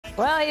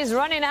Well, he's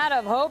running out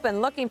of hope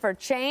and looking for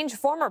change.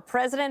 Former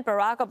President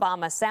Barack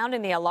Obama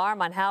sounding the alarm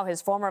on how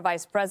his former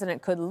vice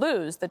president could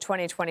lose the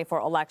 2024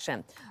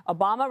 election.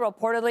 Obama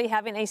reportedly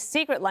having a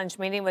secret lunch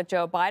meeting with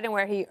Joe Biden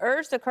where he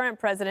urged the current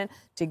president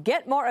to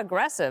get more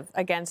aggressive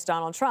against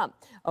Donald Trump.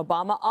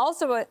 Obama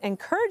also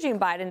encouraging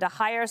Biden to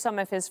hire some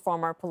of his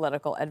former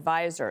political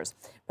advisors.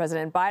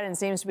 President Biden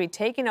seems to be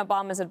taking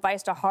Obama's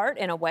advice to heart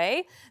in a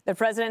way. The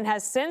president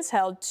has since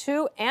held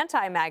 2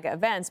 anti-MAGA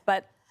events,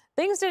 but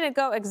things didn't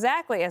go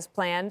exactly as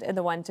planned in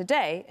the one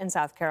today in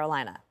South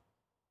Carolina.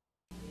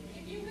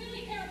 If you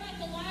really care about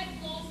the lives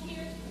lost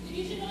here, then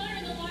you should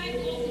honor the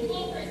lives lost and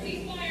call for a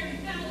ceasefire in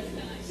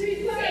Palestine.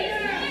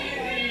 Ceasefire now!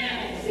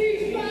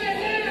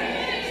 Ceasefire now!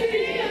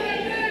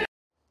 Ceasefire now!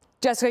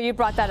 Jessica, you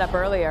brought that up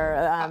earlier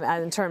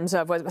in terms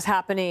of what was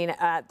happening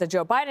at the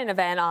Joe Biden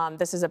event.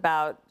 This is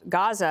about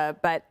Gaza,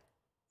 but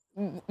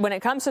when it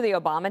comes to the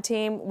Obama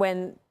team,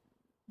 when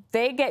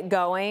they get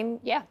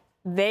going,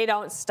 they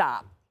don't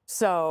stop.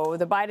 So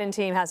the Biden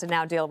team has to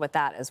now deal with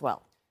that as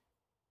well.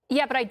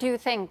 Yeah, but I do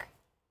think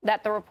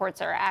that the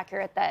reports are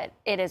accurate, that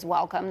it is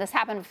welcome. This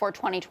happened before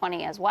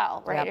 2020 as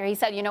well, right? Yep. He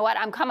said, you know what,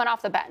 I'm coming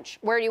off the bench.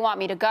 Where do you want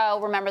me to go?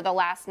 Remember the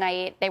last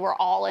night they were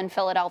all in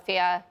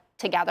Philadelphia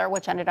together,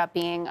 which ended up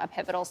being a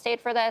pivotal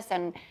state for this.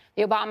 And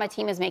the Obama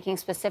team is making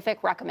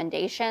specific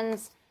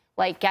recommendations,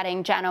 like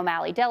getting Jen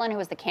O'Malley-Dillon, who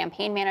was the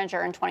campaign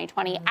manager in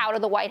 2020, out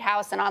of the White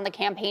House and on the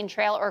campaign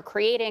trail, or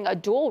creating a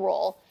dual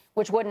role,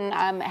 which wouldn't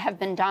have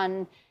been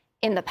done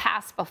in the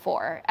past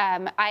before.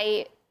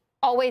 I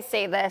always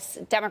say this,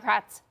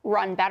 Democrats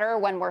run better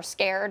when we're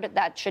scared.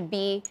 That should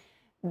be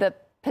the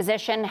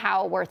position,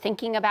 how we're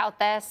thinking about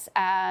this.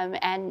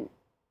 And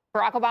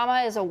Barack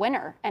Obama is a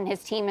winner, and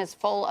his team is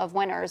full of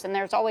winners. And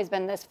there's always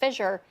been this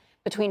fissure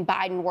between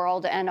Biden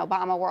world and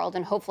Obama world,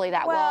 and hopefully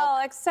that will.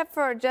 Well, except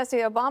for Jesse,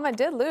 Obama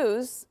did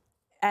lose.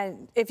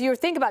 And if you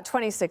think about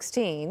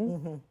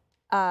 2016,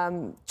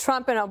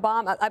 Trump and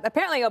Obama,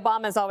 apparently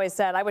Obama's always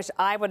said, I wish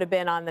I would have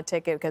been on the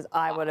ticket because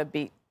I would have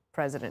beat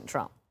President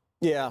Trump.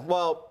 Yeah,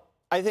 well,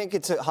 I think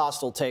it's a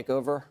hostile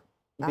takeover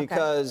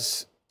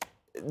because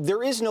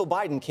there is no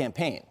Biden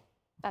campaign.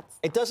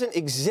 It doesn't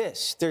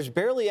exist. There's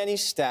barely any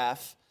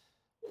staff.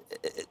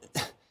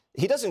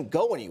 He doesn't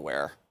go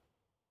anywhere.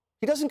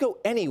 He doesn't go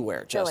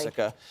anywhere,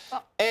 Jessica.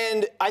 Really?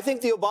 And I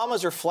think the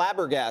Obamas are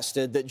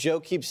flabbergasted that Joe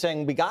keeps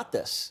saying, we got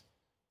this,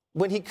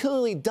 when he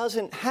clearly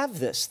doesn't have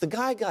this. The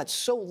guy got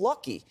so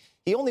lucky.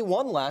 He only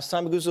won last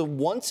time because it was a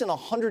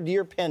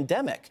once-in-a-100-year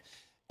pandemic.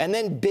 And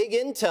then big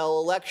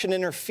intel election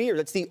interfered.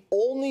 That's the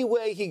only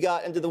way he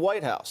got into the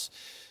White House.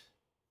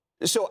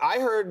 So I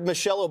heard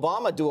Michelle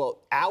Obama do an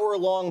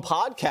hour-long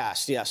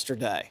podcast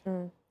yesterday.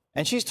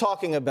 And she's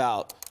talking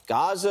about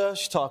Gaza.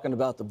 She's talking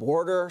about the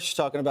border. She's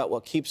talking about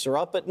what keeps her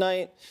up at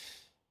night.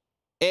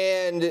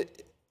 And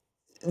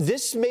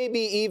this may be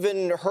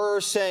even her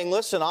saying,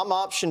 listen, I'm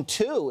option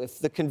 2 if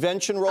the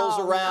convention rolls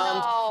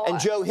around and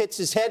Joe hits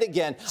his head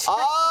again.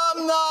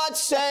 I'm not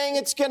saying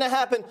it's going to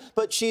happen,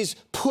 but she's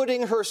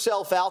putting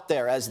herself out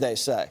there, as they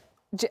say.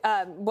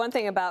 One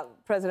thing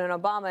about President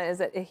Obama is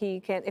that he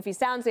can, if he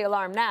sounds the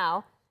alarm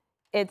now,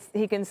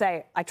 he can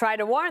say, I tried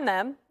to warn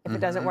them if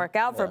it doesn't work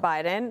out for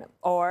Biden,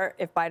 or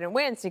if Biden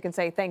wins, he can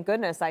say, thank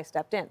goodness I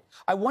stepped in.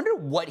 I wonder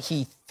what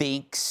he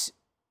thinks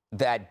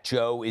that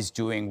Joe is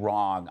doing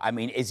wrong. I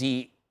mean, is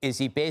he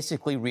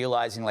basically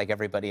realizing, like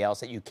everybody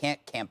else, that you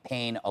can't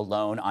campaign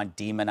alone on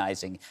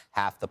demonizing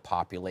half the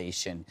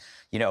population?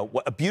 You know,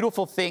 a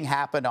beautiful thing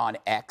happened on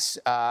X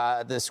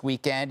this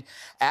weekend.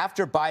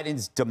 After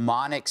Biden's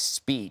demonic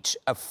speech,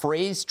 a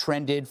phrase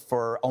trended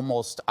for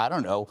almost,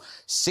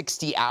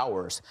 60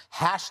 hours.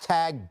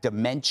 Hashtag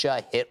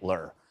dementia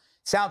Hitler.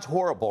 Sounds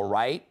horrible,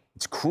 right?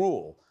 It's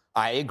cruel.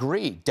 I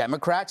agree.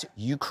 Democrats,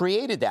 you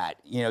created that.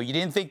 You know, you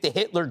didn't think the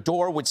Hitler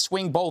door would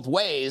swing both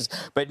ways,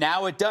 but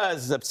now it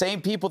does. The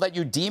same people that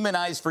you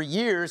demonized for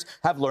years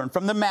have learned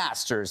from the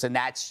masters, and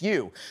that's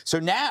you. So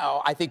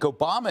now I think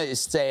Obama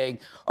is saying,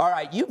 all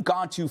right, you've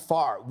gone too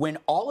far. When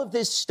all of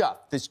this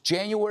stuff, this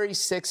January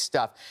 6th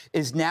stuff,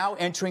 is now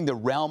entering the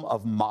realm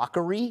of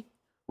mockery,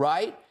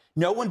 right?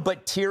 No one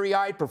but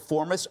teary-eyed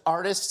performance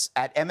artists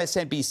at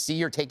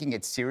MSNBC are taking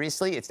it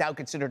seriously. It's now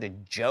considered a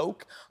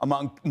joke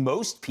among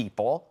most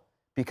people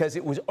because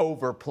it was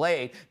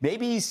overplayed.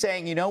 Maybe he's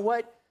saying, you know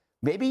what?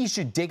 Maybe you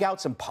should dig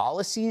out some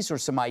policies or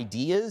some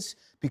ideas,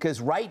 because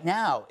right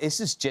now,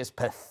 this is just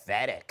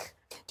pathetic.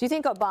 Do you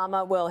think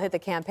Obama will hit the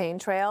campaign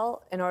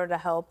trail in order to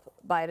help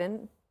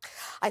Biden?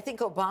 I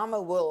think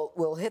Obama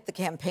will hit the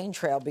campaign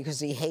trail because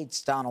he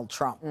hates Donald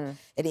Trump. And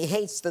he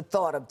hates the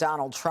thought of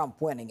Donald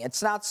Trump winning.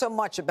 It's not so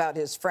much about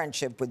his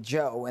friendship with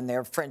Joe and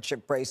their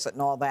friendship bracelet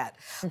and all that.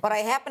 But I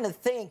happen to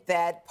think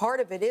that part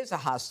of it is a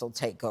hostile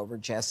takeover,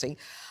 Jesse.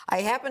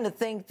 I happen to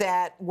think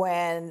that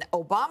when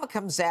Obama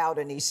comes out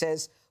and he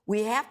says,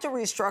 we have to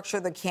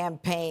restructure the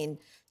campaign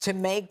to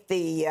make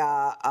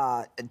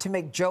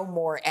make Joe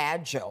more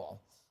agile.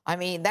 I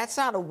mean, that's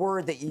not a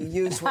word that you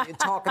use when you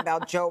talk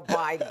about Joe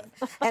Biden.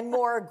 And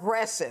more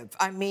aggressive.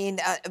 I mean,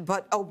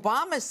 but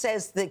Obama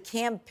says the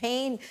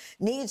campaign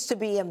needs to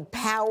be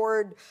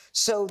empowered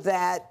so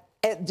that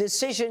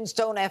decisions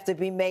don't have to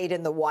be made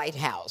in the White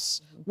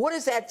House. What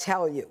does that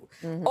tell you?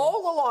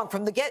 All along,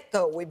 from the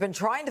get-go, we've been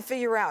trying to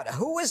figure out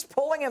who is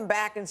pulling him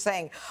back and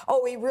saying,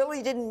 oh, he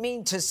really didn't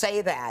mean to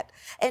say that.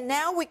 And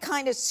now we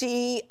kind of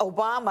see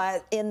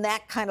Obama in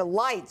that kind of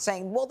light,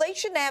 saying, well, they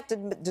shouldn't have to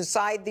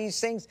decide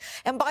these things.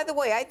 And by the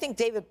way, I think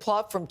David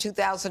Plouffe from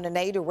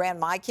 2008, who ran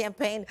my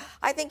campaign,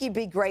 I think he'd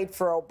be great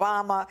for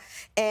Obama.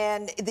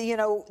 And,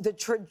 the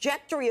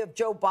trajectory of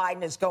Joe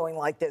Biden is going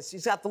like this.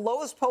 He's got the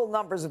lowest poll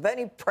numbers of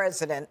any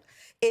president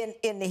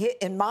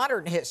in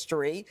modern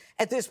history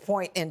at this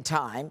point in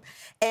time.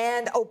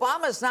 And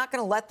Obama's not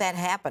going to let that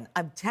happen.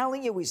 I'm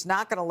telling you, he's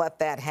not going to let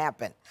that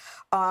happen.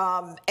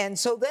 And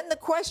so then the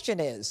question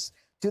is,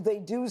 do they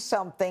do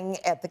something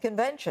at the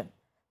convention?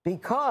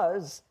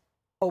 Because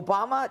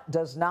Obama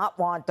does not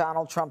want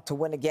Donald Trump to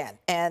win again.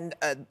 And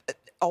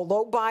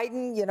although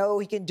Biden,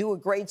 he can do a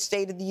great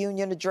State of the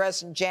Union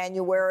address in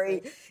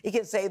January. He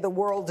can say the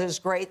world is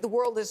great. The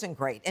world isn't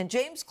great. And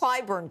James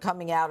Clyburn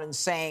coming out and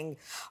saying,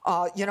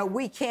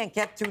 we can't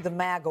get through the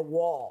MAGA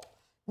wall.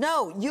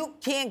 No, you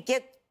can't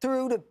get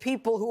through to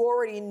people who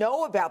already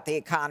know about the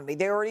economy.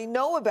 They already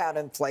know about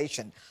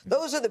inflation.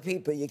 Those are the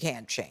people you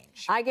can't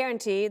change. I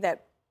guarantee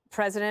that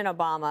President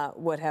Obama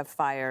would have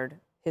fired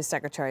his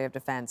Secretary of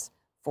Defense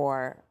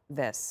for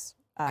this.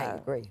 I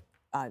agree.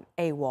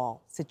 AWOL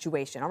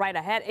situation. All right,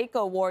 ahead,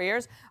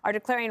 eco-warriors are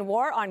declaring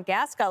war on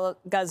gas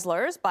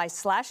guzzlers by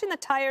slashing the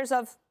tires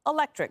of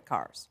electric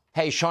cars.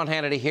 Hey, Sean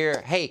Hannity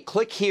here. Hey,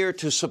 click here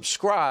to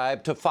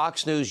subscribe to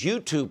Fox News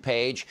YouTube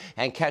page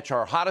and catch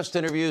our hottest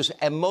interviews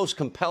and most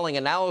compelling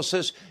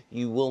analysis.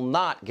 You will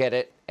not get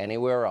it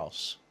anywhere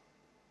else.